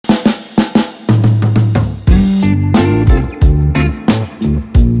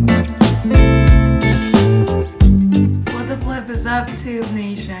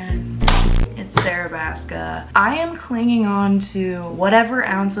Baska. I am clinging on to whatever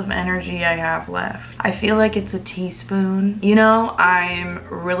ounce of energy I have left. I feel like it's a teaspoon. You know, I'm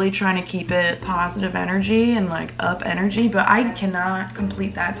really trying to keep it positive energy and like up energy, but I cannot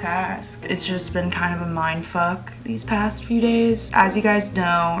complete that task. It's just been kind of a mind fuck these past few days. As you guys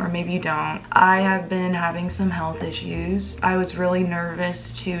know, or maybe you don't, I have been having some health issues. I was really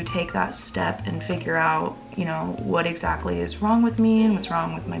nervous to take that step and figure out, you know, what exactly is wrong with me and what's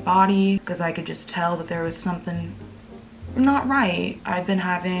wrong with my body, because I could just tell that there was something not right. I've been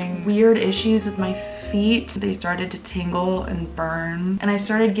having weird issues with my feet. They started to tingle and burn, and I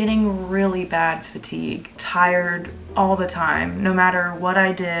started getting really bad fatigue, tired all the time, no matter what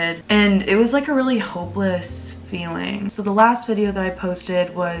I did, and it was like a really hopeless feeling. So the last video that I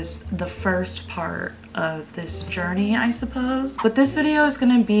posted was the first part of this journey, I suppose. But this video is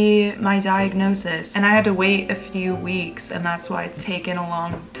gonna be my diagnosis, and I had to wait a few weeks, and that's why it's taken a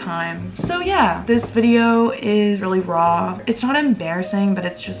long time. So yeah, this video is really raw. It's not embarrassing, but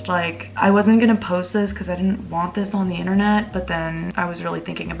it's just like, I wasn't gonna post this because I didn't want this on the internet, but then I was really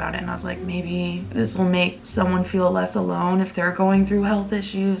thinking about it and I was like, maybe this will make someone feel less alone if they're going through health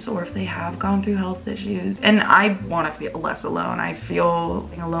issues or if they have gone through health issues. And I want to feel less alone. I feel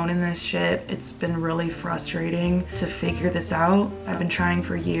alone in this shit. It's been really frustrating to figure this out. I've been trying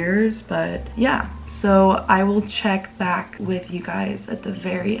for years, but yeah. So I will check back with you guys at the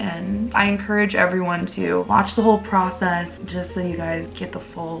very end. I encourage everyone to watch the whole process just so you guys get the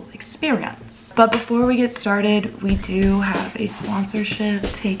full experience. But before we get started, we do have a sponsorship.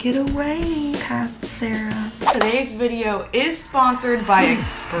 Take it away, Past Sarah. Today's video is sponsored by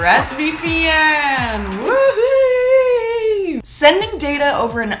ExpressVPN. Woohoo! Sending data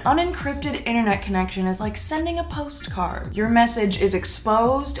over an unencrypted internet connection is like sending a postcard. Your message is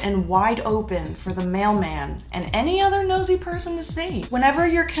exposed and wide open for the mailman and any other nosy person to see. Whenever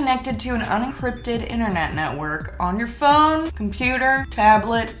you're connected to an unencrypted internet network on your phone, computer,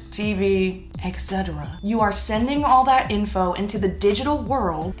 tablet, TV, etc., you are sending all that info into the digital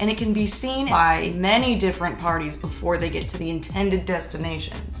world, and it can be seen by many different parties before they get to the intended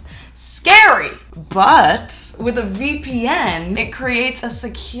destinations. Scary! But with a VPN, it creates a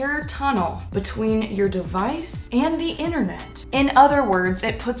secure tunnel between your device and the internet. In other words,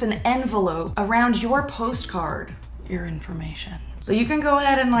 it puts an envelope around your postcard, your information. So you can go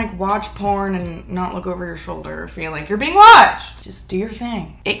ahead and like watch porn and not look over your shoulder or feel like you're being watched. Just do your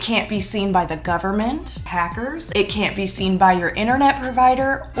thing. It can't be seen by the government, hackers. It can't be seen by your internet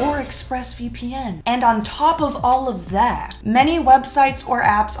provider or ExpressVPN. And on top of all of that, many websites or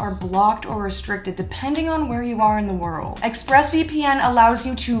apps are blocked or restricted depending on where you are in the world. ExpressVPN allows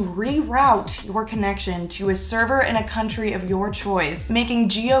you to reroute your connection to a server in a country of your choice, making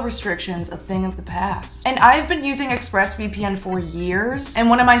geo restrictions a thing of the past. And I've been using ExpressVPN for years, and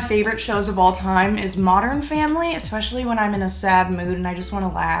one of my favorite shows of all time is Modern Family, especially when I'm in a sad mood and I just want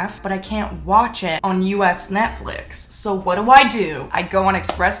to laugh, but I can't watch it on US Netflix. So what do? I go on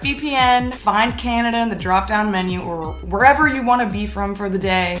ExpressVPN, find Canada in the drop-down menu, or wherever you want to be from for the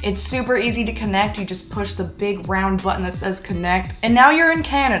day. It's super easy to connect. You just push the big round button that says connect, and now you're in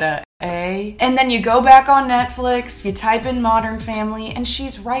Canada. And then you go back on Netflix, you type in Modern Family, and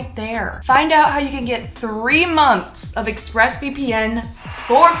she's right there. Find out how you can get 3 months of ExpressVPN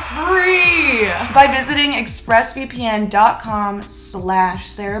for free by visiting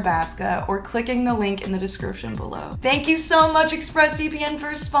expressvpn.com/SarahBaska or clicking the link in the description below. Thank you so much, ExpressVPN,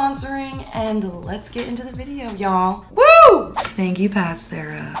 for sponsoring, and let's get into the video, y'all. Woo! Thank you, Past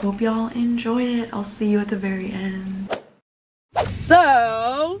Sarah. Hope y'all enjoyed it. I'll see you at the very end.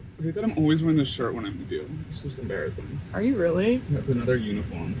 So, I think that I'm always wearing this shirt when I'm with you. It's just embarrassing. Are you really? That's another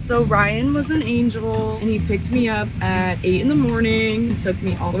uniform. So Ryan was an angel, and he picked me up at 8 in the morning and took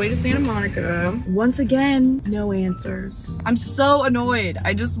me all the way to Santa Monica. Once again, no answers. I'm so annoyed.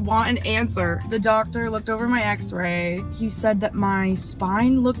 I just want an answer. The doctor looked over my x-ray. He said that my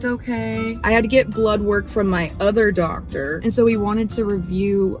spine looked okay. I had to get blood work from my other doctor, and so he wanted to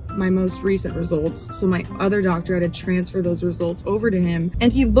review my most recent results. So my other doctor had to transfer those results over to him,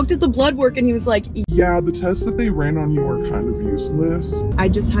 and he looked at the blood work and he was like, yeah, the tests that they ran on you are kind of useless. I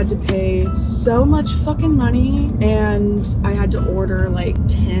just had to pay so much fucking money, and I had to order like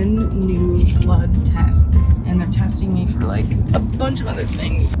 10 new blood tests, and they're testing me for like a bunch of other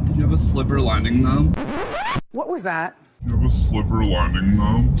things. You have a sliver lining though. What was that? You have a sliver lining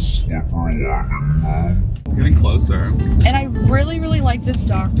though. Sliver lining though. We're getting closer. And I really like this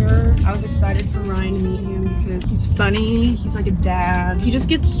doctor. I was excited for Ryan to meet him because he's funny, he's like a dad. He just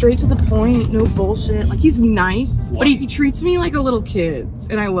gets straight to the point, no bullshit. Like, he's nice, but he treats me like a little kid,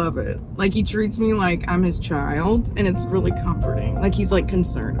 and I love it. Like, he treats me like I'm his child, and it's really comforting. Like, he's like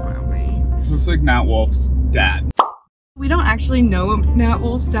concerned about me. Looks like Nat Wolf's dad. We don't actually know what Nat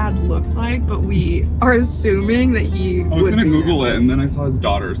Wolf's dad looks like, but we are assuming that he I was gonna Google it and then I saw his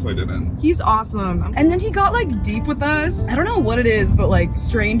daughter, so I didn't. He's awesome. And then he got like deep with us. I don't know what it is, but like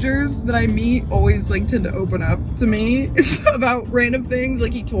strangers that I meet always like tend to open up to me about random things.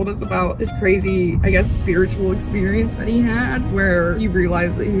 Like he told us about this crazy, I guess, spiritual experience that he had where he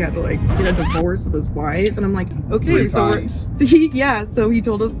realized that he had to like get a divorce with his wife. And I'm like, okay, so so he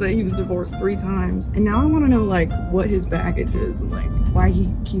told us that he was divorced 3 times. And now I want to know like what his baggage is and like why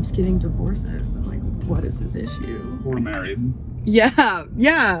he keeps getting divorces and like what is his issue. We're married. Yeah.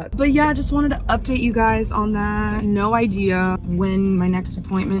 But yeah, just wanted to update you guys on that. No idea when my next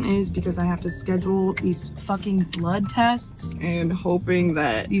appointment is because I have to schedule these fucking blood tests and hoping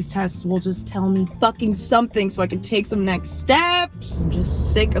that these tests will just tell me fucking something so I can take some next steps. I'm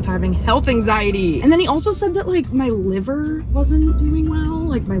just sick of having health anxiety. And then he also said that like my liver wasn't doing well,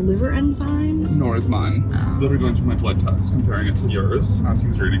 like my liver enzymes. Nor is mine. Literally going through my blood test, comparing it to yours as he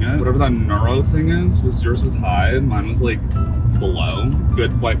was reading it. Whatever that neuro thing is, yours was high, mine was like below.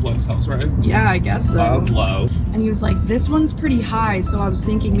 Good white blood cells, right? Yeah, I guess so. Low. And he was like, this one's pretty high, so I was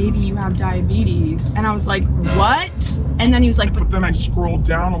thinking maybe you have diabetes. And I was like, what? And then he was like, but then I scrolled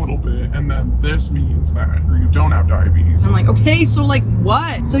down a little bit, and then this means that you don't have diabetes. I'm like, okay, so like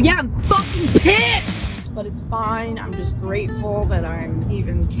what? So yeah, I'm fucking pissed! But it's fine. I'm just grateful that I'm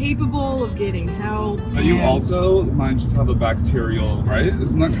even capable of getting help. But you also might just have a bacterial, right?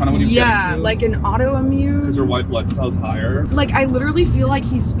 Isn't that kind of what you said? Yeah, like an autoimmune. Because your white blood cells higher. Like I literally feel like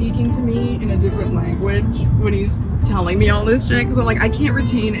he's speaking to me in a different language when he's telling me all this shit. Because I'm like, I can't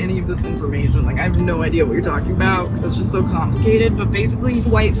retain any of this information. Like I have no idea what you're talking about because it's just so complicated. But basically,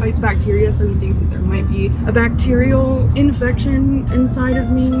 white fights bacteria, so he thinks that there might be a bacterial infection inside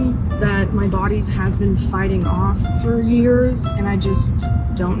of me that my body has been fighting off for years, and I just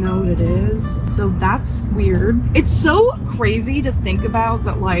don't know what it is. So that's weird. It's so crazy to think about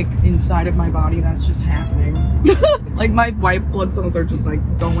that like inside of my body that's just happening. Like my white blood cells are just like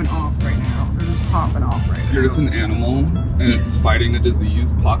going off right now. They're just popping off right now. You're just an animal and it's fighting a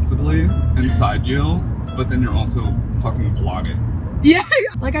disease possibly inside you, but then you're also fucking vlogging. Yeah,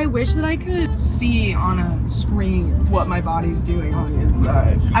 like I wish that I could see on a screen what my body's doing on the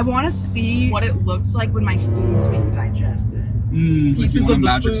inside. I want to see what it looks like when my food's being digested. Pieces of the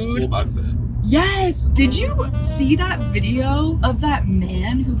magic food. School bus it. Yes! Did you see that video of that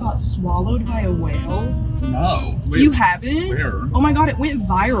man who got swallowed by a whale? No. Wait, you haven't? Where? Oh my god, it went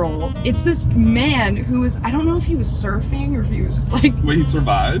viral. It's this man who was, I don't know if he was surfing or if he was just like... Wait, he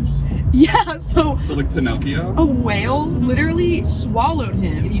survived? Yeah, so like Pinocchio? A whale literally swallowed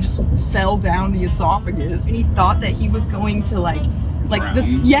him and he just fell down the esophagus and he thought that he was going to like drown?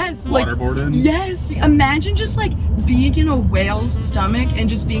 this, yes, waterboarded? Like, yes. Imagine just like being in a whale's stomach and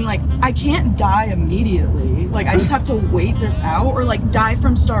just being like, I can't die immediately. Like I just have to wait this out or like die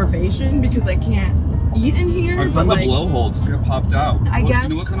from starvation because I can't eat in here. But like, the blowhole just got popped out. I guess. Do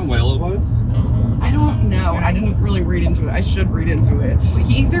you know what kind of whale it was? I don't know. I didn't really read into it. I should read into it.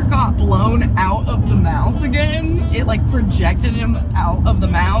 He either got blown out of the mouth again, it like projected him out of the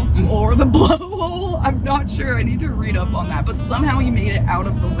mouth, or the blowhole. I'm not sure. I need to read up on that. But somehow he made it out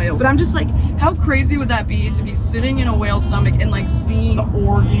of the whale. But I'm just like, how crazy would that be to be sitting in a whale's stomach and like seeing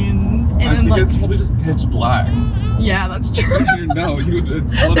organs? And I think like, it's probably just pitch black. Yeah, that's true. No, it's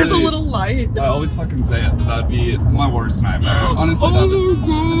literally, there's a little light. I always fucking say it, but that'd be my worst nightmare. Honestly, you're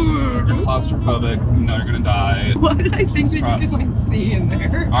claustrophobic, you know you're gonna die. Why did I think that you could like see in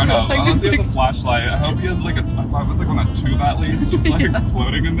there? I know, like, unless he has like... a flashlight. I hope he has like I thought it was like on a tube at least, just like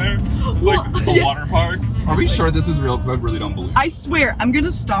floating in there. It's like a water park. Are we sure this is real? Because I really don't believe it. I swear, I'm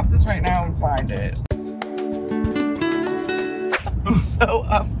gonna stop this right now and find it. So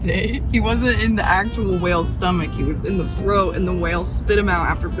update. He wasn't in the actual whale's stomach, he was in the throat and the whale spit him out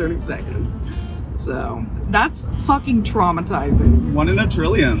after 30 seconds. So that's fucking traumatizing. 1 in a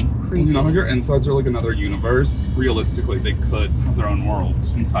trillion. Crazy. You know how your insides are like another universe? Realistically, they could have their own world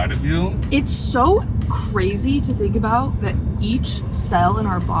inside of you. It's so crazy to think about that each cell in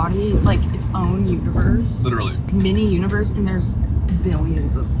our body, it's like its own universe. Literally. Mini universe, and there's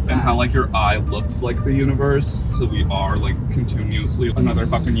billions of that. And how like your eye looks like the universe, so we are like continuously another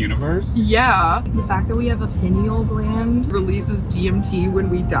fucking universe. Yeah. The fact that we have a pineal gland releases DMT when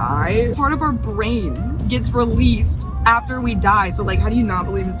we die. Part of our brains gets released after we die. So like, how do you not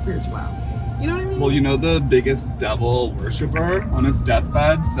believe in spirituality? You know what I mean? Well, you know the biggest devil worshiper on his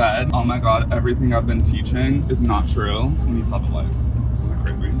deathbed said, oh my god, everything I've been teaching is not true, when he saw the light. Isn't that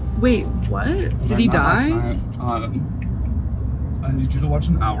crazy? Wait, what? Did he die? I need you to watch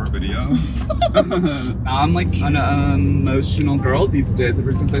an hour video. I'm like an emotional girl these days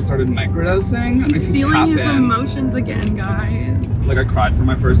ever since I started microdosing. He's feeling his emotions again, guys. Like I cried for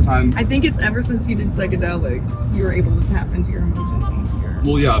my first time. I think it's ever since you did psychedelics, you were able to tap into your emotions easier.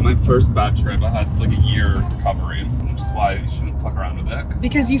 Well, yeah, my first bad trip, I had like a year recovery, which is why you shouldn't fuck around with it.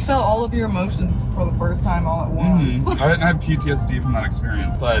 Because you felt all of your emotions for the first time all at once. I didn't have PTSD from that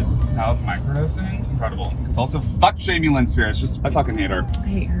experience, but now with microdosing, incredible. Because also, fuck Jamie Lynn Spears, just, I fucking hate her. I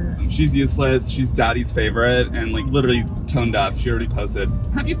hate her. She's useless, she's daddy's favorite, and like literally tone deaf. She already posted,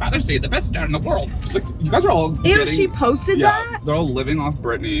 Happy Father's Day, the best dad in the world. She's like, you guys are all Ew, she posted that? They're all living off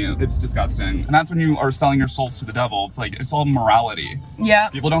Britney. It's disgusting. And that's when you are selling your souls to the devil. It's like, it's all morality. Yeah.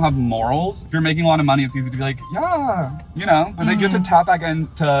 People don't have morals. If you're making a lot of money, it's easy to be like, yeah, you know, but they get to tap back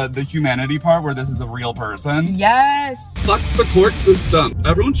into the humanity part where this is a real person. Yes. Fuck the court system.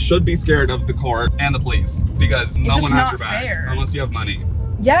 Everyone should be scared of the court and the police because no one has your back unless you have money.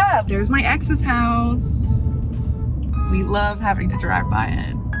 Yeah, there's my ex's house. We love having to drive by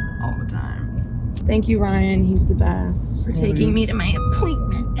it all the time. Thank you, Ryan. He's the best for taking me to my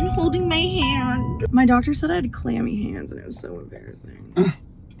appointment and holding my hand. My doctor said I had clammy hands and it was so embarrassing.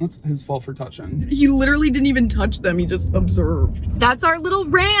 That's his fault for touching. He literally didn't even touch them. He just observed. That's our little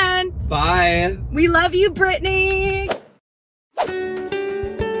rant. Bye. We love you, Brittany.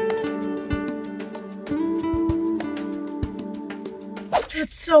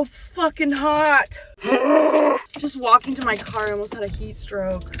 It's so fucking hot. Just walking to my car, I almost had a heat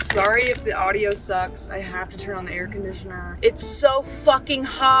stroke. Sorry if the audio sucks. I have to turn on the air conditioner. It's so fucking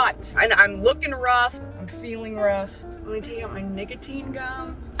hot. And I'm looking rough. I'm feeling rough. Let me take out my nicotine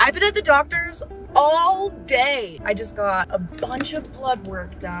gum. I've been at the doctor's all day. I just got a bunch of blood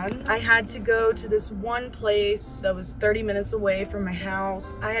work done. I had to go to this one place that was 30 minutes away from my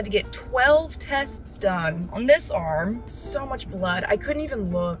house. I had to get 12 tests done on this arm. So much blood, I couldn't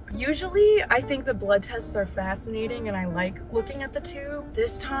even look. Usually, I think the blood tests are fascinating and I like looking at the tube.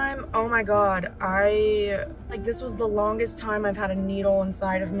 This time, oh my God, this was the longest time I've had a needle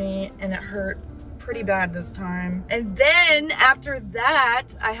inside of me and it hurt pretty bad this time. And then after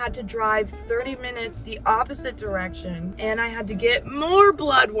that, I had to drive 30 minutes the opposite direction and I had to get more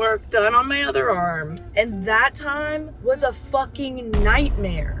blood work done on my other arm. And that time was a fucking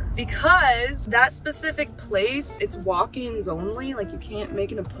nightmare because that specific place, it's walk-ins only, like you can't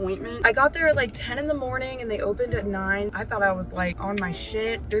make an appointment. I got there at like 10 in the morning and they opened at 9. I thought I was like on my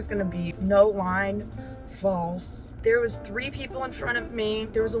shit. There's gonna be no line. False. There was 3 people in front of me.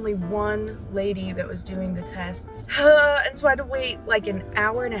 There was only one lady that was doing the tests. And so I had to wait like an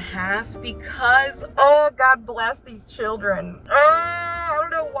hour and a half because, oh, God bless these children. I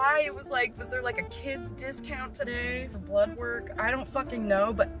don't know why. It was like, was there like a kid's discount today for blood work? I don't fucking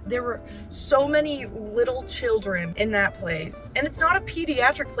know, but there were so many little children in that place. And it's not a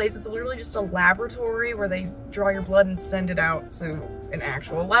pediatric place. It's literally just a laboratory where they draw your blood and send it out to an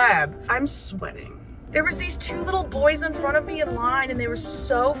actual lab. I'm sweating. There was these 2 little boys in front of me in line and they were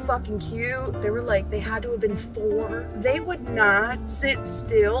so fucking cute. They were like, they had to have been 4. They would not sit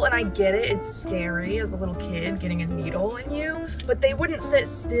still, and I get it, it's scary as a little kid getting a needle in you, but they wouldn't sit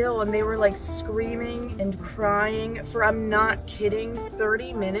still and they were like screaming and crying for, I'm not kidding,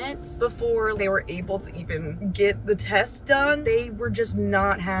 30 minutes before they were able to even get the test done. They were just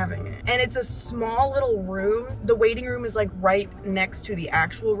not having it. And it's a small little room. The waiting room is like right next to the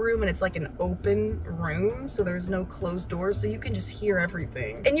actual room and it's like an open room, so there's no closed doors, so you can just hear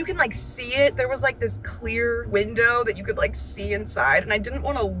everything and you can like see it. There was like this clear window that you could like see inside, and I didn't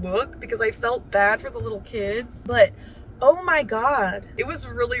want to look because I felt bad for the little kids, but oh my God, it was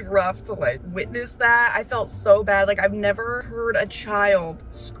really rough to like witness that. I felt so bad. Like I've never heard a child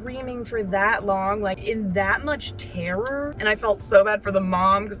screaming for that long, like in that much terror. And I felt so bad for the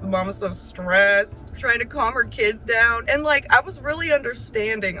mom because the mom was so stressed, trying to calm her kids down. And like, I was really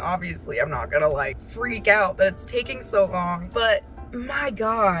understanding, obviously. I'm not gonna like freak out that it's taking so long, but my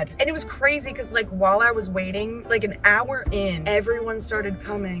God. And it was crazy because like while I was waiting, like an hour in, everyone started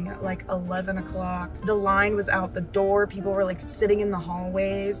coming at like 11 o'clock. The line was out the door. People were like sitting in the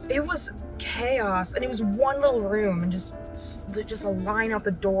hallways. It was chaos, and it was one little room and just a line out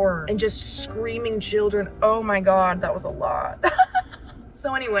the door and just screaming children. Oh my God, that was a lot.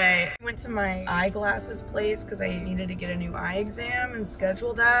 So anyway, I went to my eyeglasses place because I needed to get a new eye exam and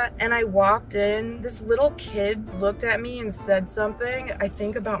schedule that. And I walked in, this little kid looked at me and said something, I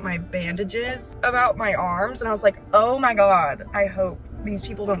think about my bandages, about my arms. And I was like, oh my God, I hope these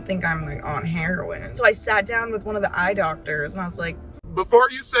people don't think I'm like on heroin. So I sat down with one of the eye doctors and I was like, before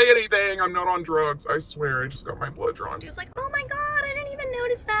you say anything, I'm not on drugs. I swear, I just got my blood drawn. She was like, oh my God, I didn't even notice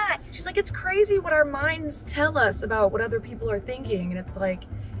what is that? She's like, it's crazy what our minds tell us about what other people are thinking. And it's like,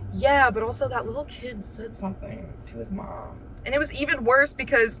 yeah, but also that little kid said something to his mom. And it was even worse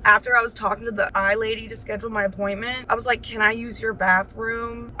because after I was talking to the eye lady to schedule my appointment, I was like, can I use your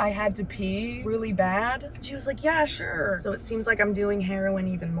bathroom? I had to pee really bad. She was like, yeah, sure. So it seems like I'm doing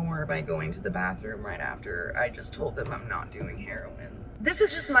heroin even more by going to the bathroom right after I just told them I'm not doing heroin. This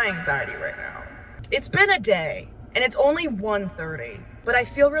is just my anxiety right now. It's been a day and it's only 1:30. But I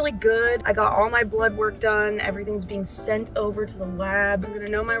feel really good. I got all my blood work done. Everything's being sent over to the lab. I'm gonna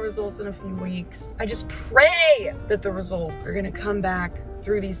know my results in a few weeks. I just pray that the results are gonna come back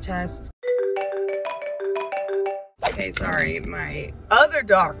through these tests. Okay, sorry, my other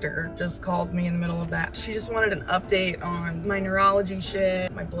doctor just called me in the middle of that. She just wanted an update on my neurology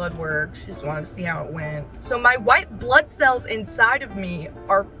shit, my blood work. She just wanted to see how it went. So my white blood cells inside of me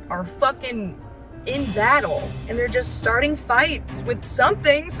are fucking in battle, and they're just starting fights with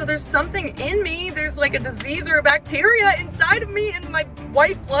something. So there's something in me, there's like a disease or a bacteria inside of me, and my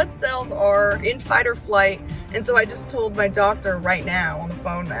white blood cells are in fight or flight. And so I just told my doctor right now on the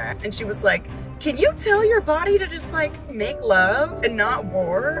phone that, and she was like, can you tell your body to just like make love and not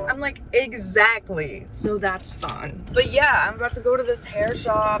war? I'm like, exactly. So that's fun. But yeah, I'm about to go to this hair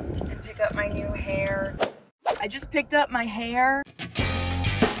shop and pick up my new hair. I just picked up my hair.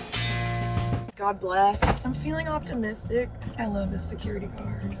 God bless. I'm feeling optimistic. I love this security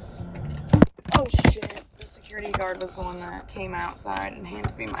guard. Oh shit. The security guard was the one that came outside and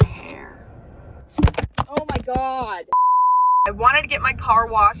handed me my hair. Oh my God. I wanted to get my car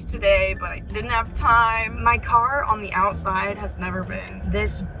washed today, but I didn't have time. My car on the outside has never been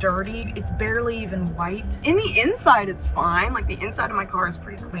this dirty. It's barely even white. In the inside, it's fine. Like the inside of my car is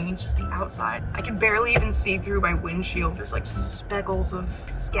pretty clean. It's just the outside. I can barely even see through my windshield. There's like speckles of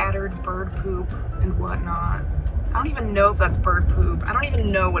scattered bird poop and whatnot. I don't even know if that's bird poop. I don't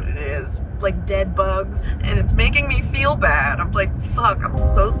even know what it is. Like dead bugs. And it's making me feel bad. I'm like, fuck, I'm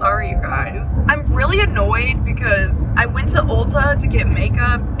so sorry, you guys. I'm really annoyed because I went to Ulta to get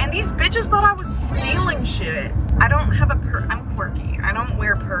makeup and these bitches thought I was stealing shit. I don't have I'm quirky. I don't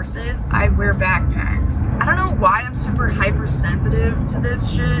wear purses. I wear backpacks. I don't know why I'm super hypersensitive to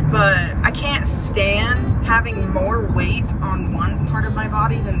this shit, but I can't stand having more weight on one part of my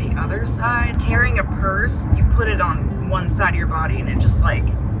body than the other side. Carrying a purse, you put it on one side of your body and it just like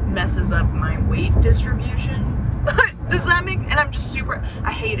messes up my weight distribution. Does that make, and I'm just super,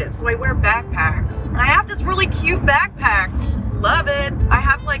 I hate it. So I wear backpacks. And I have this really cute backpack. Love it. I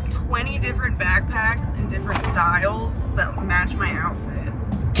have like 20 different backpacks in different styles that match my outfit.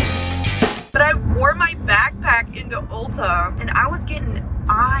 But I wore my backpack into Ulta and I was getting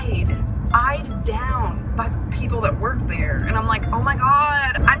eyed down by the people that work there. And I'm like, oh my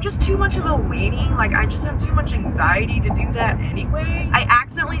God, I'm just too much of a weenie. Like I just have too much anxiety to do that anyway. I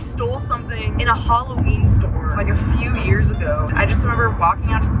accidentally stole something in a Halloween store like a few years ago. I just remember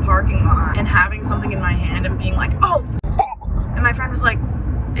walking out to the parking lot and having something in my hand and being like, oh, fuck. And my friend was like,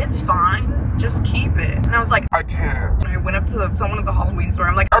 it's fine, just keep it. And I was like, I can't. And I went up to someone at the Halloween store.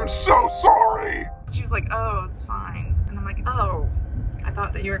 I'm like, I'm so sorry. She was like, oh, it's fine. And I'm like, oh, I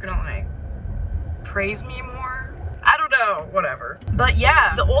thought that you were gonna like praise me more. I don't know, whatever. But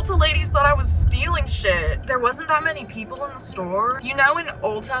yeah, the Ulta ladies thought I was stealing shit. There wasn't that many people in the store. You know, in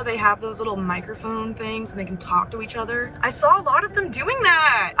Ulta, they have those little microphone things and they can talk to each other. I saw a lot of them doing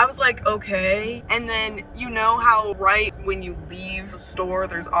that. I was like, okay. And then you know how right when you leave the store,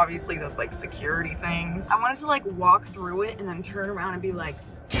 there's obviously those like security things. I wanted to like walk through it and then turn around and be like,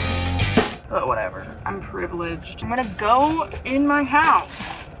 but whatever, I'm privileged. I'm gonna go in my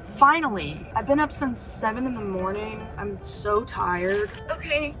house. Finally, I've been up since 7 in the morning. I'm so tired.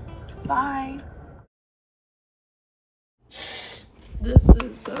 Okay, bye. This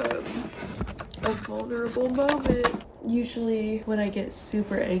is a vulnerable moment. Usually when I get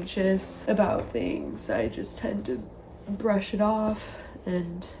super anxious about things, I just tend to brush it off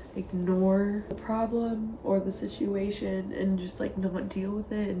and ignore the problem or the situation and just like not deal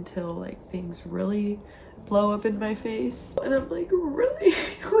with it until like things really blow up in my face. And I'm like really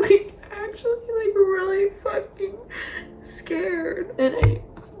like actually like really fucking scared, and I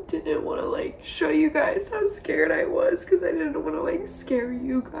didn't want to like show you guys how scared I was because I didn't want to like scare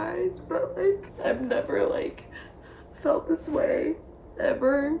you guys, but like I've never like felt this way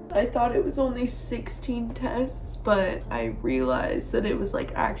ever. I thought it was only 16 tests, but I realized that it was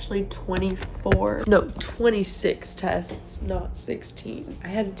like actually 26 tests, not 16. I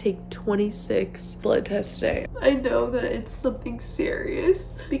had to take 26 blood tests today. I know that it's something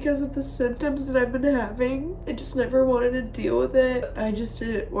serious because of the symptoms that I've been having. I just never wanted to deal with it. I just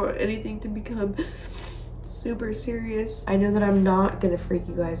didn't want anything to become super serious. I know that I'm not gonna freak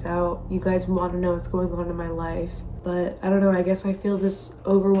you guys out. You guys want to know what's going on in my life. But I don't know, I guess I feel this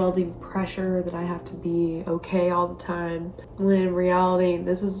overwhelming pressure that I have to be okay all the time, when in reality,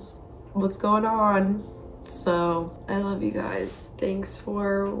 this is what's going on. So I love you guys. Thanks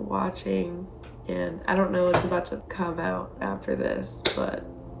for watching. And I don't know what's about to come out after this, but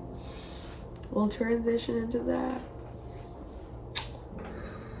we'll transition into that.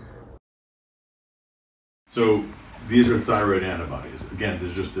 So these are thyroid antibodies. Again,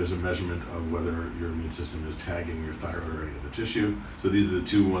 there's a measurement of whether your immune system is tagging your thyroid or any of the tissue. So these are the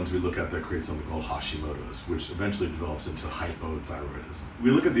two ones we look at that create something called Hashimoto's, which eventually develops into hypothyroidism.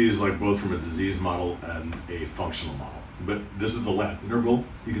 We look at these like both from a disease model and a functional model. But this is the lab interval.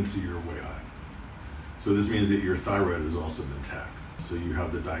 You can see you're way high. So this means that your thyroid has also been tagged. So you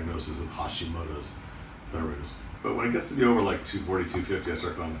have the diagnosis of Hashimoto's thyroidism. But when it gets to be over like 240, 250, I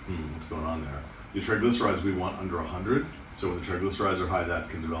start going, what's going on there? Your triglycerides we want under 100. So when the triglycerides are high, that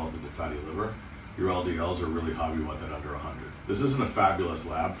can develop into fatty liver. Your LDLs are really high, we want that under 100. This isn't a fabulous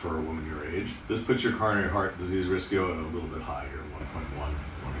lab for a woman your age. This puts your coronary heart disease risk a little bit higher, 1.1.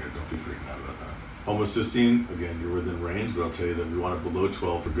 Don't be freaking out about that. Homocysteine, again, you're within range, but I'll tell you that we want it below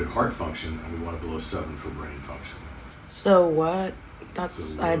 12 for good heart function, and we want it below 7 for brain function. So what? That's,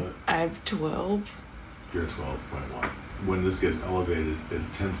 So I have 12. You're 12.1. When this gets elevated, it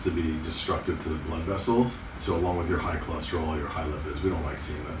tends to be destructive to the blood vessels. So along with your high cholesterol, your high lipids, we don't like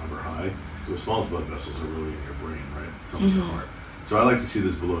seeing that number high. The smallest blood vessels are really in your brain, right? Some in your heart. So I like to see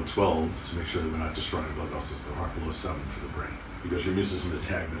this below 12 to make sure that we're not destroying blood vessels in the heart, below 7 for the brain. Because your immune system is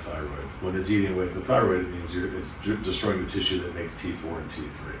tagged the thyroid. When it's eating away at the thyroid, it means it's destroying the tissue that makes T4 and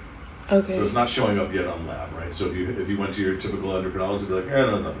T3. Okay. So it's not showing up yet on lab, right? So if you went to your typical endocrinologist, they'd be like,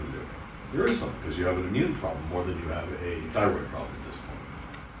 no, nothing to do. There is something, because you have an immune problem more than you have a thyroid problem at this point.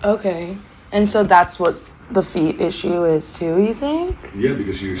 Okay. And so that's what the feet issue is too, you think? Yeah,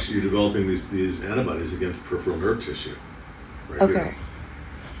 because you're developing these antibodies against peripheral nerve tissue. Right Okay. here.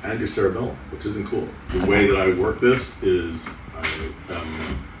 And your cerebellum, which isn't cool. The way that I work this is I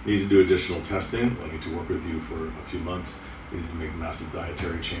need to do additional testing. I need to work with you for a few months. We need to make massive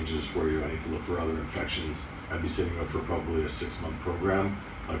dietary changes for you. I need to look for other infections. I'd be setting up for probably a 6-month program,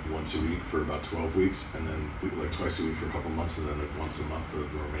 like once a week for about 12 weeks, and then like twice a week for a couple months, and then like once a month for the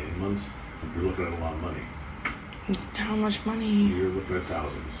remaining months. You're looking at a lot of money. How much money? You're looking at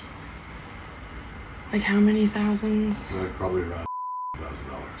thousands. Like how many thousands? Like probably around $1,000.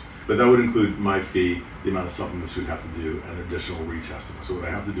 But that would include my fee, the amount of supplements we'd have to do, and additional retesting. So what I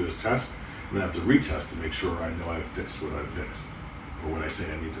have to do is test, and then I have to retest to make sure I know I've fixed what I've fixed, or what I say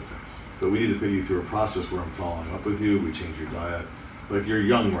I need to fix. But we need to put you through a process where I'm following up with you, we change your diet. Like, you're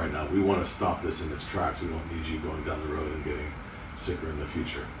young right now, we want to stop this in its tracks. We don't need you going down the road and getting sicker in the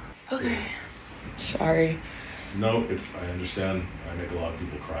future. Okay. Sorry. No, I understand. I make a lot of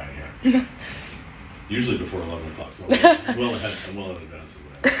people cry in here. Usually before 11 o'clock, so I'm well in advance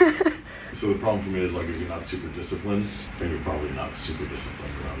of that. So the problem for me is, like, if you're not super disciplined, then you're probably not super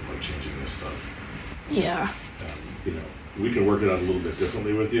disciplined around, like, changing this stuff. Yeah. You know, we can work it out a little bit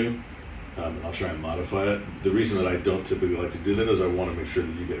differently with you, and I'll try and modify it. The reason that I don't typically like to do that is I want to make sure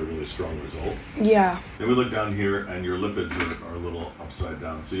that you get a really strong result. Yeah. Then we look down here, and your lipids are a little upside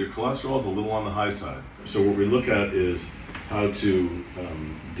down. So your cholesterol is a little on the high side. So what we look at is how to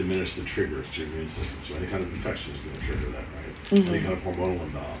diminish the triggers to your immune system. So any kind of infection is going to trigger that, right? Mm-hmm. Any kind of hormonal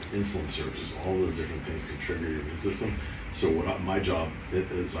imbalance, insulin surges, all those different things can trigger your immune system. So my job,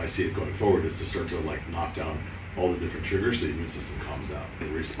 as I see it going forward, is to start to like knock down all the different triggers so the immune system calms down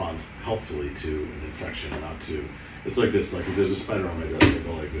and responds healthfully to an infection, not to, it's like this, like if there's a spider on my desk, I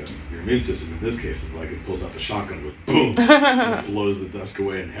go like this. Your immune system in this case is like it pulls out the shotgun, goes boom, and it blows the desk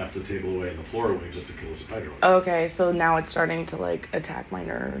away and half the table away and the floor away just to kill a spider. Okay, so now it's starting to like attack my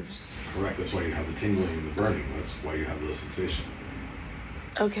nerves. Correct, that's why you have the tingling and the burning, that's why you have those sensations.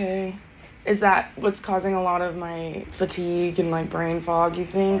 Okay. Is that what's causing a lot of my fatigue and like brain fog, you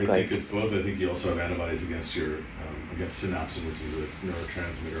think? I think it's both. I think you also have antibodies against your against synapsin, which is a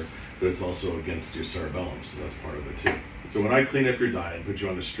neurotransmitter, but it's also against your cerebellum, so that's part of it too. So when I clean up your diet and put you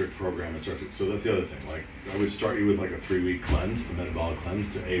on a strict program and so that's the other thing. Like, I would start you with like a 3-week cleanse, a metabolic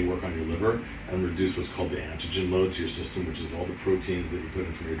cleanse, to work on your liver and reduce what's called the antigen load to your system, which is all the proteins that you put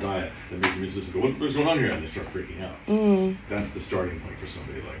in from your diet that make your immune system go, what's going on here? And they start freaking out. That's the starting point for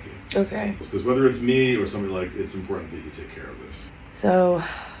somebody like you. Okay. Because whether it's me or somebody like, it's important that you take care of this. So,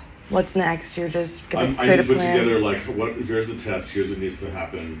 what's next? You're just gonna I create need a to put plan? together like, here's the test, here's what needs to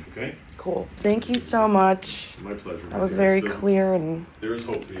happen, okay? Cool. Thank you so much. My pleasure. That was very clear and There is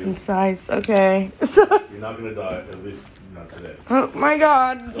hope for you. concise. Okay. You're not going to die, at least not today. Oh my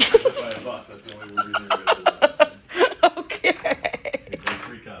God. By a bus, that's the only reason you're going to die.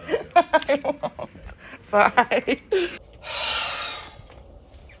 I won't. Bye.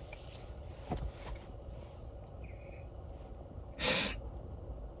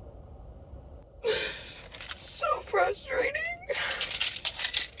 So frustrating.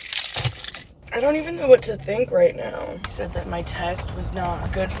 I don't even know what to think right now. He said that my test was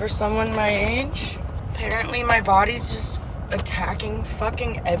not good for someone my age. Apparently my body's just attacking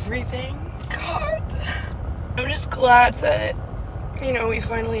fucking everything. God. I'm just glad that, you know, we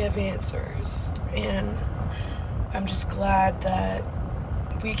finally have answers. And I'm just glad that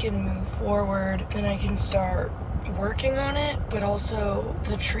we can move forward and I can start working on it. But also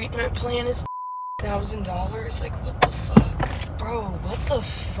the treatment plan is $1,000. Like, what the fuck? Bro, what the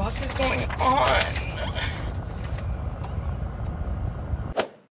fuck is going on?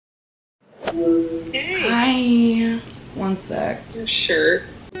 Hey. Hi. One sec. Sure.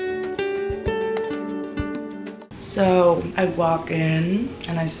 So I walk in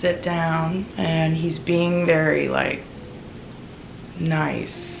and I sit down and he's being very like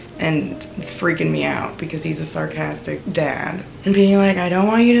nice. And it's freaking me out because he's a sarcastic dad. And being like, I don't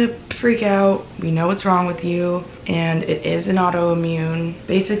want you to freak out. We know what's wrong with you. And it is an autoimmune.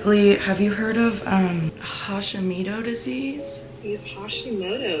 Basically, have you heard of Hashimoto disease? You have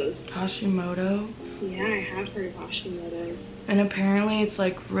Hashimoto's. Hashimoto? Yeah, I have heard of Hashimoto's. And apparently it's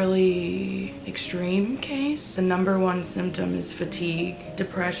like really extreme case. The #1 symptom is fatigue,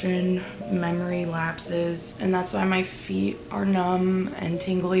 depression, memory lapses. And that's why my feet are numb and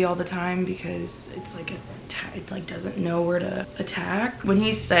tingly all the time because it's like it like doesn't know where to attack. When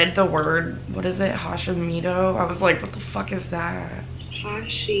he said the word, what is it, Hashimoto? I was like, what the fuck is that?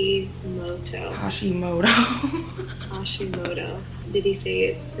 Hashimoto. Hashimoto. Hashimoto. Did he say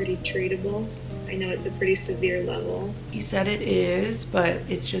it's pretty treatable? I know it's a pretty severe level. He said it is, but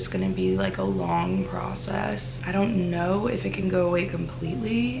it's just gonna be like a long process. I don't know if it can go away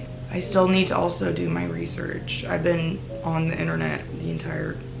completely. I still need to also do my research. I've been on the internet the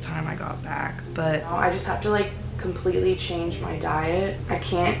entire time I got back, but I just have to like completely change my diet. I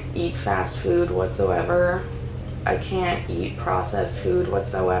can't eat fast food whatsoever. I can't eat processed food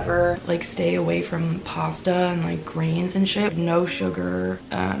whatsoever. Like stay away from pasta and like grains and shit. No sugar.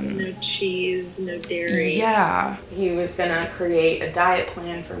 No cheese, no dairy. Yeah. He was gonna create a diet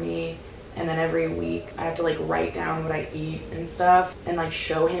plan for me, and then every week I have to like write down what I eat and stuff and like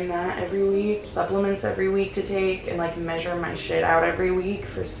show him that every week. Supplements every week to take and like measure my shit out every week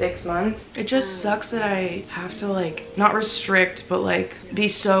for 6 months. It just sucks that I have to like not restrict but like be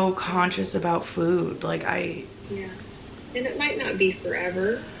so conscious about food. Like Yeah, and it might not be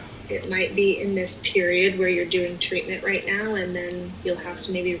forever. It might be in this period where you're doing treatment right now, and then you'll have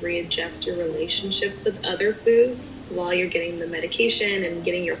to maybe readjust your relationship with other foods while you're getting the medication and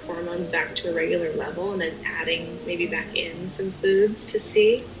getting your hormones back to a regular level, and then adding maybe back in some foods to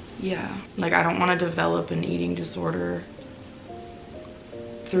see. Yeah, like I don't want to develop an eating disorder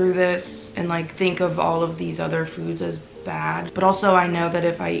through this and like think of all of these other foods as bad. But also I know that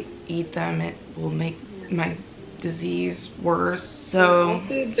if I eat them, it will make my disease worse. So all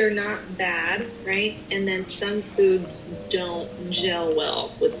foods are not bad, right? And then some foods don't gel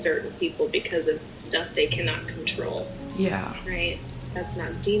well with certain people because of stuff they cannot control. Yeah. Right? That's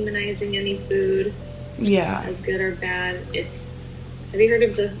not demonizing any food. Yeah. As good or bad. Have you heard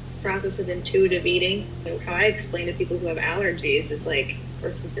of the process of intuitive eating? How I explain to people who have allergies is like,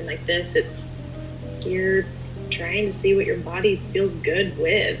 or something like this, it's you're trying to see what your body feels good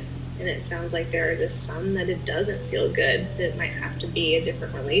with. And it sounds like there are just some that it doesn't feel good. So it might have to be a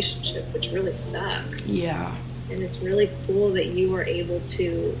different relationship, which really sucks. Yeah. And it's really cool that you are able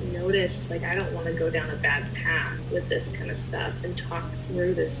to notice, like, I don't want to go down a bad path with this kind of stuff and talk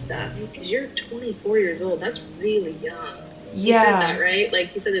through this stuff. Because you're 24 years old. That's really young. Yeah. You said that, right? Like,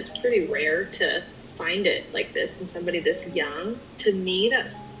 he said it's pretty rare to find it like this in somebody this young. To me,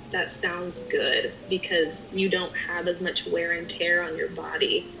 that sounds good because you don't have as much wear and tear on your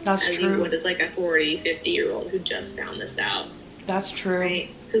body as you would as like a 40, 50-year-old who just found this out. That's true. Right?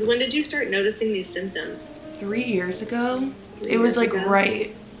 Because when did you start noticing these symptoms? 3 years ago. It was like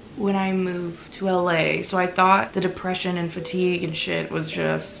right when I moved to LA. So I thought the depression and fatigue and shit was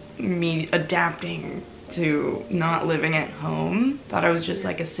just me adapting to not living at home. Thought I was just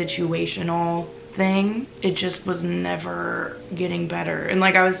like a situational thing. It just was never getting better. And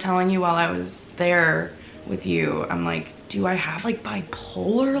like I was telling you while I was there with you, I'm like, do I have like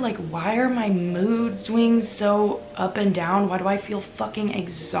bipolar? Like, why are my mood swings so up and down? Why do I feel fucking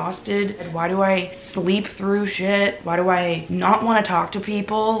exhausted? Why do I sleep through shit? Why do I not want to talk to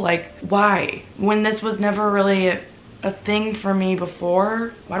people? Like, why? When this was never really a thing for me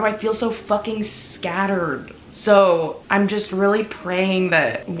before, why do I feel so fucking scattered So I'm just really praying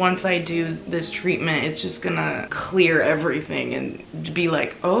that once I do this treatment, it's just gonna clear everything and be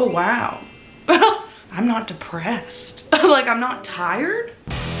like, oh wow, I'm not depressed. Like, I'm not tired.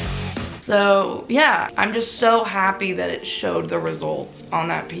 So yeah, I'm just so happy that it showed the results on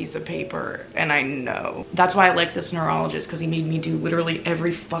that piece of paper. And I know that's why I like this neurologist, because he made me do literally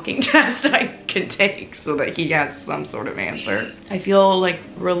every fucking test I can take so that he has some sort of answer. I feel like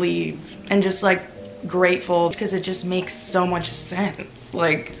relieved and just like grateful, because it just makes so much sense.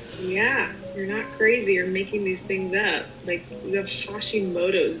 Like, yeah, you're not crazy. You're making these things up. Like, you have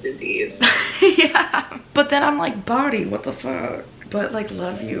Hashimoto's disease. yeah. But then I'm like, body, what the fuck? But like,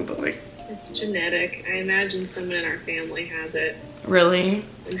 love you, but like, it's genetic. I imagine someone in our family has it. Really?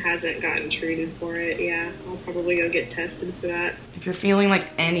 And hasn't gotten treated for it. Yeah, I'll probably go get tested for that. If you're feeling like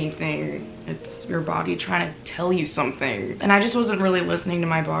anything, it's your body trying to tell you something. And I just wasn't really listening to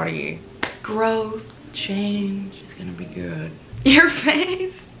my body. Growth, change, it's gonna be good. Your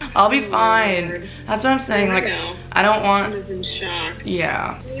face? I'll be fine. Lord. That's what I'm saying. I like, know. I don't want. I was in shock.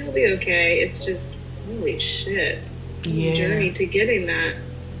 Yeah. You'll be okay. It's just, holy shit. Yeah. Journey to getting that.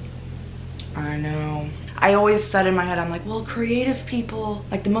 I know. I always said in my head, I'm like, well, creative people,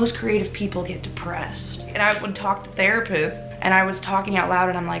 like the most creative people get depressed. And I would talk to therapists and I was talking out loud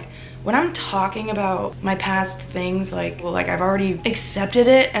and I'm like, when I'm talking about my past things, like, well, like I've already accepted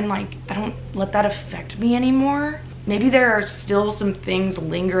it and like, I don't let that affect me anymore. Maybe there are still some things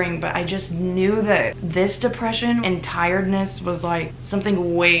lingering, but I just knew that this depression and tiredness was like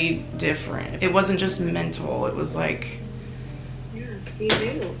something way different. It wasn't just mental, it was like... Yeah, you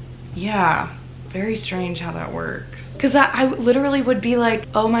knew. Yeah, very strange how that works. Because I literally would be like,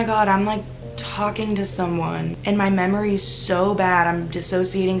 oh my God, I'm like talking to someone and my memory is so bad, I'm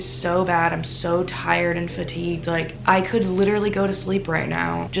dissociating so bad, I'm so tired and fatigued, like I could literally go to sleep right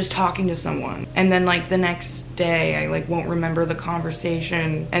now just talking to someone, and then like the next day I like won't remember the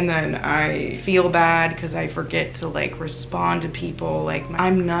conversation, and then I feel bad because I forget to like respond to people, like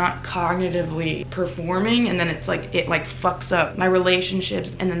I'm not cognitively performing, and then it's like it like fucks up my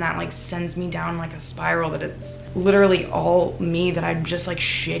relationships, and then that like sends me down like a spiral that it's literally all me, that I'm just like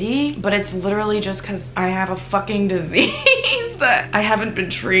shitty, but it's literally just because I have a fucking disease that I haven't been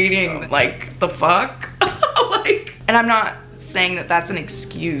treating. Like, the fuck? Like, and I'm not saying that that's an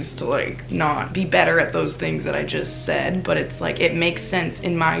excuse to like not be better at those things that I just said, but it's like it makes sense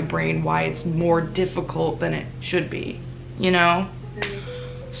in my brain why it's more difficult than it should be, you know?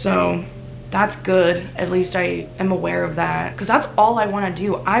 So that's good. At least I am aware of that, because that's all I want to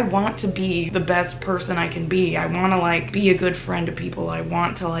do. I want to be the best person I can be. I want to like be a good friend to people. I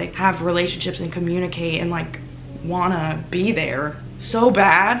want to like have relationships and communicate and like want to be there so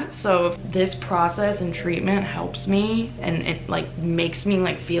bad. So if this process and treatment helps me and it like makes me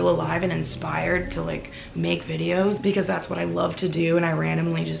like feel alive and inspired to like make videos, because that's what I love to do, and I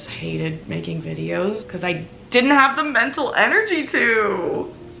randomly just hated making videos because I didn't have the mental energy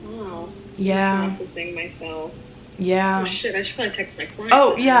to. Yeah. Processing myself. Yeah. Oh shit, I should probably text my client.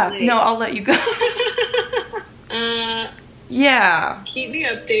 Oh yeah, no, I'll let you go. Yeah. Keep me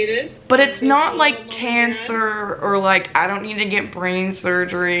updated. But it's not like cancer or like I don't need to get brain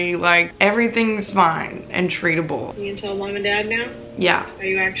surgery. Like everything's fine and treatable. You can tell mom and dad now? Yeah. Are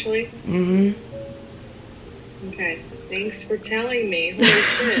you actually? Mm-hmm. Okay. Thanks for telling me. Holy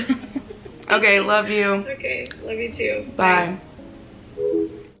shit. Okay, love you. Okay, love you too. Bye.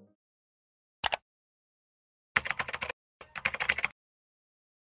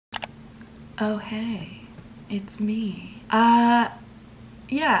 Oh, hey, it's me.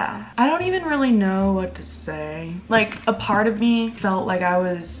 Yeah, I don't even really know what to say. Like, a part of me felt like I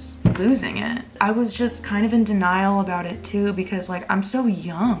was losing it. I was just kind of in denial about it too, because like, I'm so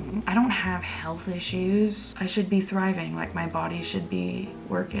young. I don't have health issues. I should be thriving, like my body should be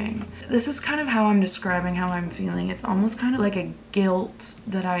working. This is kind of how I'm describing how I'm feeling. It's almost kind of like a guilt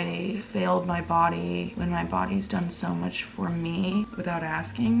that I failed my body when my body's done so much for me without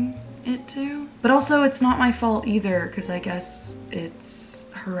asking it to. But also it's not my fault either, because I guess it's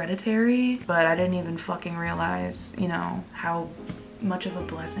hereditary, but I didn't even fucking realize, you know, how much of a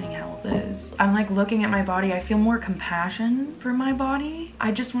blessing health is. I'm like looking at my body, I feel more compassion for my body.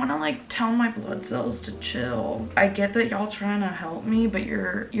 I just want to like tell my blood cells to chill. I get that y'all trying to help me, but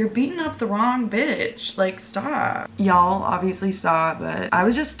you're beating up the wrong bitch. Like, stop. Y'all obviously saw it, but I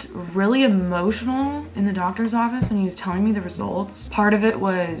was just really emotional in the doctor's office when he was telling me the results. Part of it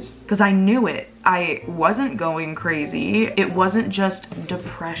was because I knew it. I wasn't going crazy. It wasn't just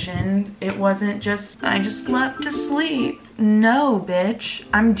depression. It wasn't just, I just slept to sleep. No, bitch.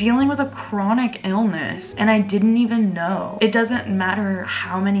 I'm dealing with a chronic illness and I didn't even know. It doesn't matter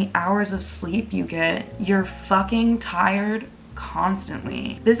how many hours of sleep you get. You're fucking tired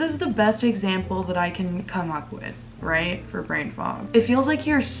constantly. This is the best example that I can come up with, right? For brain fog. It feels like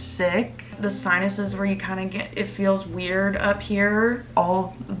you're sick. The sinuses where you kind of get, it feels weird up here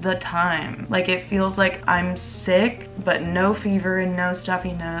all the time. Like it feels like I'm sick, but no fever and no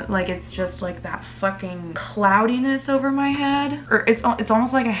stuffy nose. Like it's just like that fucking cloudiness over my head. Or it's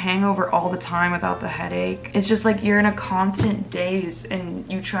almost like a hangover all the time without the headache. It's just like you're in a constant daze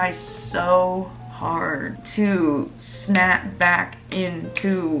and you try so hard to snap back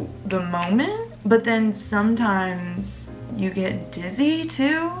into the moment, but then sometimes you get dizzy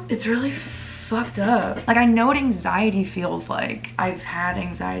too. It's really fucked up. Like I know what anxiety feels like. I've had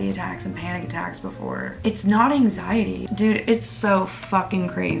anxiety attacks and panic attacks before. It's not anxiety. Dude, it's so fucking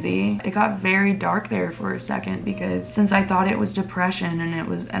crazy. It got very dark there for a second because since I thought it was depression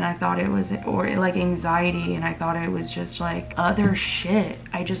and I thought it was or like anxiety and I thought it was just like other shit.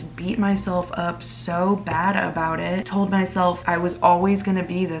 I just beat myself up so bad about it. Told myself I was always gonna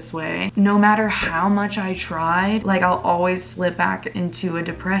be this way. No matter how much I tried, like I'll always slip back into a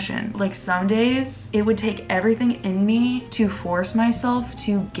depression. Like some days it would take everything in me to force myself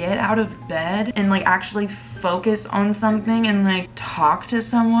to get out of bed and like actually focus on something and like talk to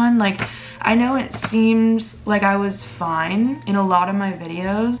someone. Like I know it seems like I was fine in a lot of my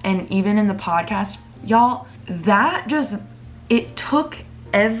videos and even in the podcast, y'all, that just, it took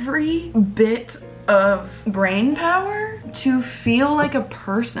every bit of brain power to feel like a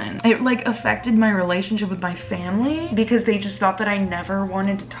person. It like affected my relationship with my family because they just thought that I never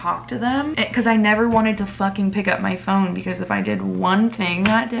wanted to talk to them, because I never wanted to fucking pick up my phone, because if I did one thing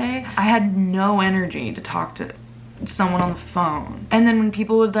that day, I had no energy to talk to someone on the phone. And then when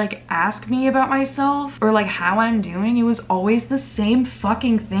people would like ask me about myself or like how I'm doing, it was always the same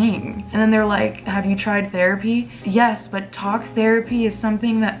fucking thing. And then they're like, have you tried therapy? Yes, but talk therapy is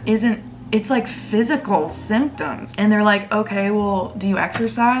something that isn't, it's like physical symptoms. And they're like, okay, well, do you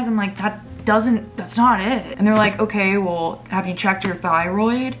exercise? I'm like, that's not it. And they're like, okay, well, have you checked your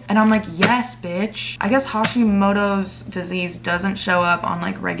thyroid? And I'm like, yes, bitch. I guess Hashimoto's disease doesn't show up on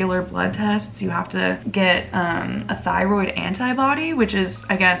like regular blood tests. You have to get a thyroid antibody, which is,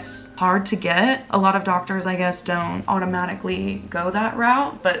 I guess, hard to get. A lot of doctors, I guess, don't automatically go that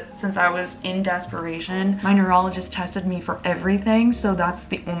route, but since I was in desperation, my neurologist tested me for everything, so that's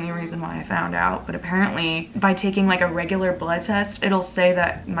the only reason why I found out. But apparently, by taking like a regular blood test, it'll say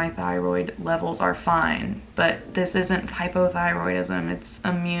that my thyroid levels are fine, but this isn't hypothyroidism, it's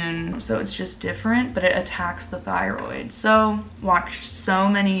immune, so it's just different, but it attacks the thyroid. So, watched so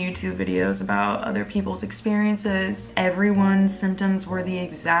many YouTube videos about other people's experiences. Everyone's symptoms were the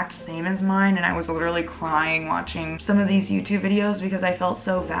exact same as mine, and I was literally crying watching some of these YouTube videos because I felt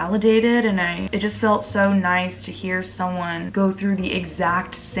so validated, and it just felt so nice to hear someone go through the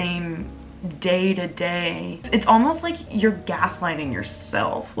exact same day to day. It's almost like you're gaslighting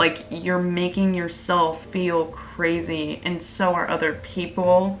yourself, like you're making yourself feel crazy, and so are other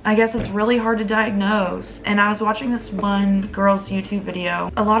people. I guess it's really hard to diagnose. And I was watching this one girl's YouTube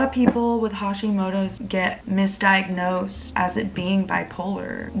video. A lot of people with Hashimoto's get misdiagnosed as it being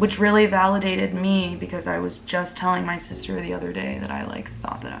bipolar, which really validated me because I was just telling my sister the other day that I like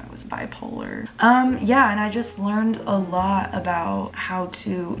thought that I was bipolar. Yeah, and I just learned a lot about how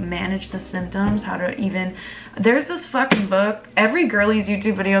to manage the symptoms, how to even, there's this fucking book, every girly's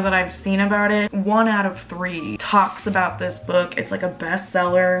YouTube video that I've seen about it, 1 out of 3 talks about this book. It's like a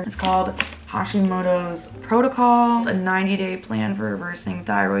bestseller. It's called Hashimoto's Protocol, a 90-day plan for reversing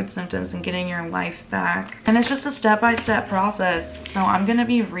thyroid symptoms and getting your life back. And it's just a step-by-step process. So I'm gonna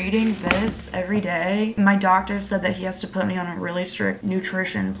be reading this every day. My doctor said that he has to put me on a really strict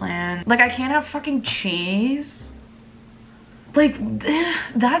nutrition plan. Like I can't have fucking cheese. Like,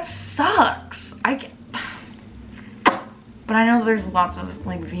 that sucks. But I know there's lots of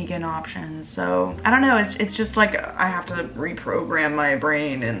like vegan options, so I don't know, it's just like I have to reprogram my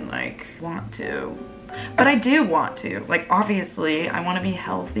brain and like want to. But I do want to. Like obviously I want to be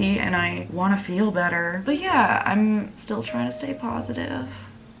healthy and I want to feel better. But yeah, I'm still trying to stay positive.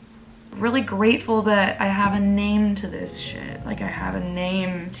 really grateful that I have a name to this shit. Like I have a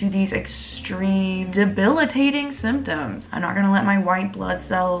name to these extreme debilitating symptoms. I'm not gonna let my white blood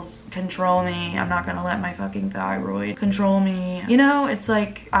cells control me. I'm not gonna let my fucking thyroid control me. You know, it's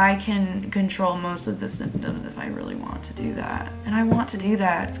like I can control most of the symptoms if I really want to do that. And I want to do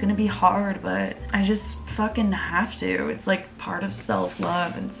that. It's gonna be hard, but I just fucking have to. It's like part of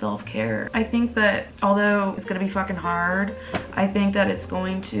self-love and self-care. I think that although it's gonna be fucking hard, I think that it's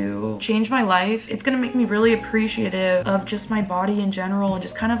going to change my life. It's gonna make me really appreciative of just my body in general and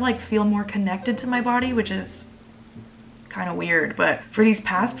just kind of like feel more connected to my body, which is kind of weird, but for these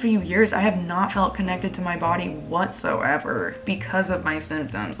past few years I have not felt connected to my body whatsoever because of my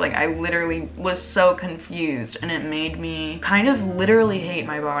symptoms. Like I literally was so confused and it made me kind of literally hate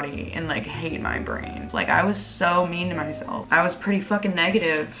my body and like hate my brain. Like I was so mean to myself. I was pretty fucking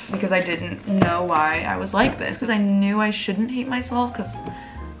negative because I didn't know why I was like this, because I knew I shouldn't hate myself because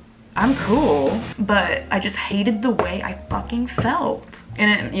I'm cool, but I just hated the way I fucking felt.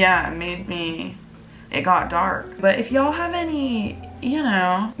 And it made me, it got dark. But if y'all have any, you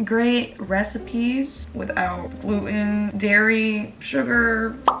know, great recipes without gluten, dairy,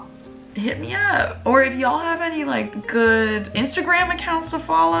 sugar, hit me up. Or if y'all have any like good Instagram accounts to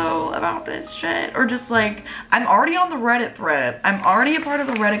follow about this shit, or just like, I'm already on the Reddit thread. I'm already a part of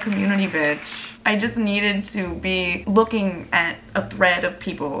the Reddit community, bitch. I just needed to be looking at a thread of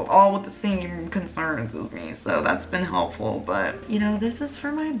people all with the same concerns as me, so that's been helpful. But you know, this is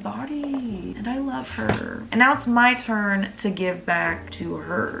for my body and I love her, and now it's my turn to give back to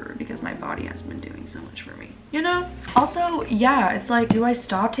her because my body has been doing so much for me, you know? Also, yeah, it's like, do I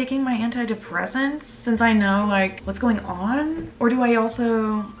stop taking my antidepressants since I know like what's going on? Or do I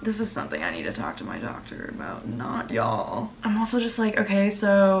also, this is something I need to talk to my doctor about, not y'all. I'm also just like, okay,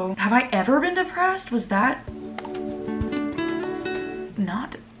 so have I ever been depressed? Was that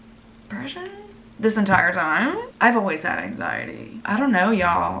not depression this entire time? I've always had anxiety. I don't know,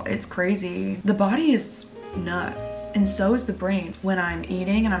 y'all. It's crazy. The body is nuts, and so is the brain. When I'm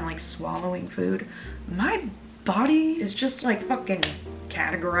eating and I'm like swallowing food, my body is just like fucking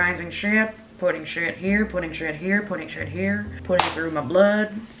categorizing shit, putting shit here, putting shit here, putting shit here, putting it through my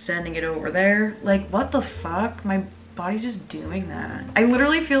blood, sending it over there. Like, what the fuck? My body's just doing that. I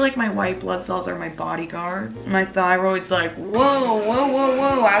literally feel like my white blood cells are my bodyguards. My thyroid's like, whoa, whoa, whoa,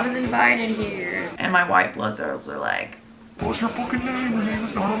 whoa, I was invited here. And my white blood cells are like, what's your fucking name? Your name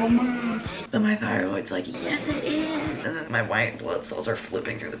is not on the list. but my thyroid's like, yes it is. And then my white blood cells are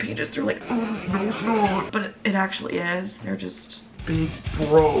flipping through the pages. They're like, oh, No, it's not. but it actually is. They're just Big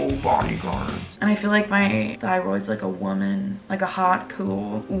bro bodyguards. And I feel like my thyroid's like a woman, like a hot,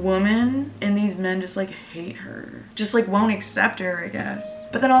 cool woman, and these men just like hate her. Just like won't accept her, I guess.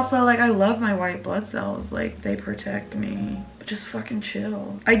 But then also like I love my white blood cells, like they protect me. But just fucking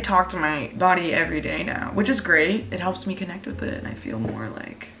chill. I talk to my body every day now, which is great. It helps me connect with it and I feel more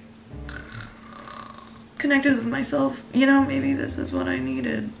like connected with myself. You know, maybe this is what I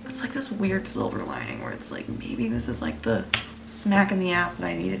needed. It's like this weird silver lining where it's like, maybe this is like the smack in the ass that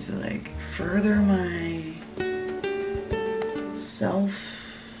I needed to like further my self.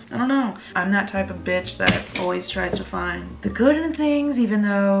 I don't know. I'm that type of bitch that always tries to find the good in things, even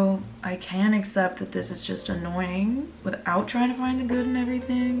though I can accept that this is just annoying without trying to find the good in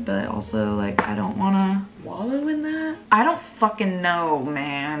everything, but also like I don't want to wallow in that. I don't fucking know,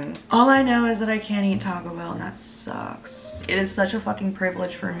 man. All I know is that I can't eat Taco Bell and that sucks. It is such a fucking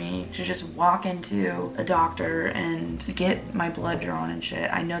privilege for me to just walk into a doctor and get my blood drawn and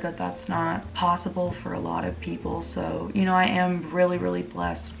shit. I know that that's not possible for a lot of people, so you know, I am really, really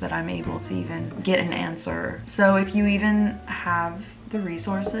blessed that I'm able to even get an answer. So if you even have the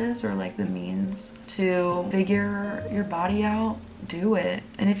resources or like the means to figure your body out, do it.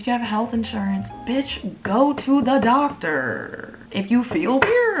 And if you have health insurance, bitch, go to the doctor. If you feel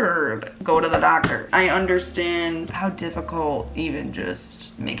weird, go to the doctor. I understand how difficult even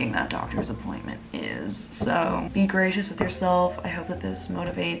just making that doctor's appointment is. So be gracious with yourself. I hope that this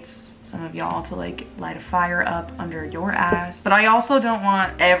motivates some of y'all to like light a fire up under your ass. But I also don't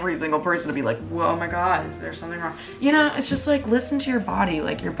want every single person to be like, whoa, my God, is there something wrong? You know, it's just like, listen to your body.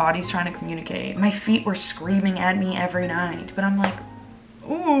 Like your body's trying to communicate. My feet were screaming at me every night, but I'm like,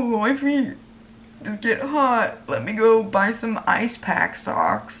 oh, my feet just get hot. Let me go buy some ice pack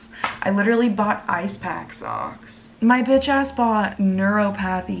socks. I literally bought ice pack socks. My bitch ass bought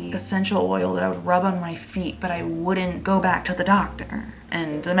neuropathy essential oil that I would rub on my feet, but I wouldn't go back to the doctor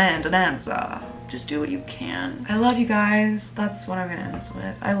and demand an answer. just do what you can. I love you guys. That's what I'm gonna end this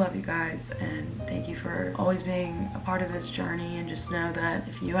with. I love you guys, and thank you for always being a part of this journey. And just know that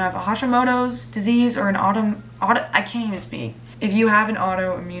if you have a Hashimoto's disease or an I can't even speak. If you have an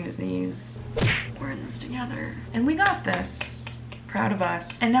autoimmune disease, we're in this together. And we got this. Proud of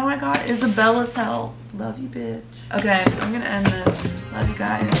us. And now I got Isabella's help. Love you, bitch. Okay, I'm gonna end this. Love you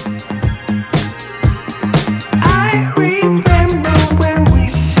guys.